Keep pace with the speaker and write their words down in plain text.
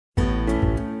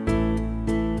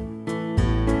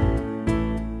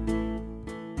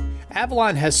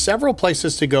Avalon has several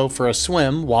places to go for a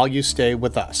swim while you stay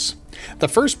with us. The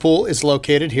first pool is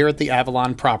located here at the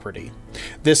Avalon property.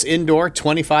 This indoor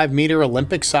 25-meter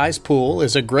Olympic-sized pool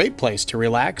is a great place to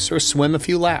relax or swim a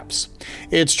few laps.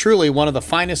 It's truly one of the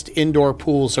finest indoor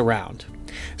pools around.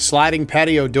 Sliding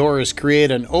patio doors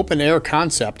create an open-air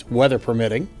concept, weather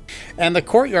permitting, and the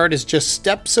courtyard is just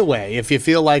steps away if you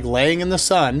feel like laying in the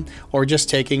sun or just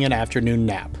taking an afternoon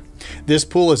nap. This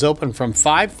pool is open from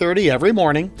 5:30 every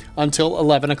morning until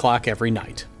 11 o'clock every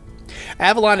night.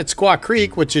 Avalon at Squaw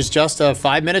Creek, which is just a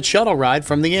 5-minute shuttle ride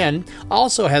from the inn,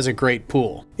 also has a great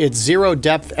pool. Its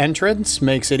zero-depth entrance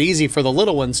makes it easy for the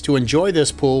little ones to enjoy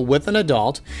this pool with an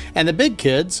adult, and the big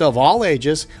kids of all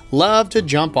ages love to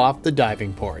jump off the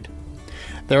diving board.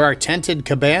 There are tented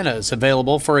cabanas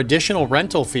available for additional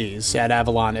rental fees at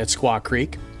Avalon at Squaw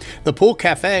Creek. The Pool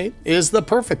Cafe is the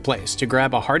perfect place to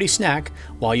grab a hearty snack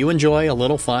while you enjoy a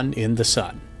little fun in the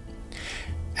sun.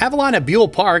 Avalon at Buell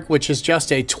Park, which is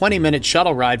just a 20-minute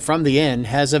shuttle ride from the inn,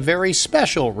 has a very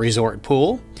special resort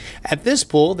pool. At this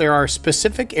pool, there are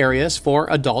specific areas for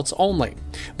adults only,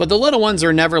 but the little ones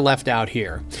are never left out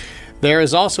here. There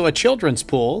is also a children's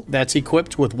pool that's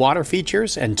equipped with water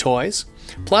features and toys,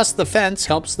 plus the fence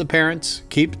helps the parents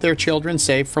keep their children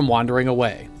safe from wandering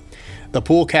away. The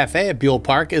Pool Cafe at Buell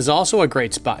Park is also a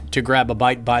great spot to grab a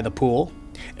bite by the pool.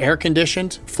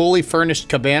 Air-conditioned, fully furnished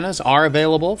cabanas are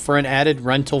available for an added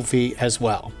rental fee as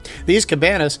well. These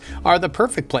cabanas are the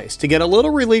perfect place to get a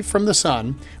little relief from the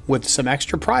sun with some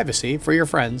extra privacy for your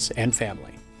friends and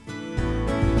family.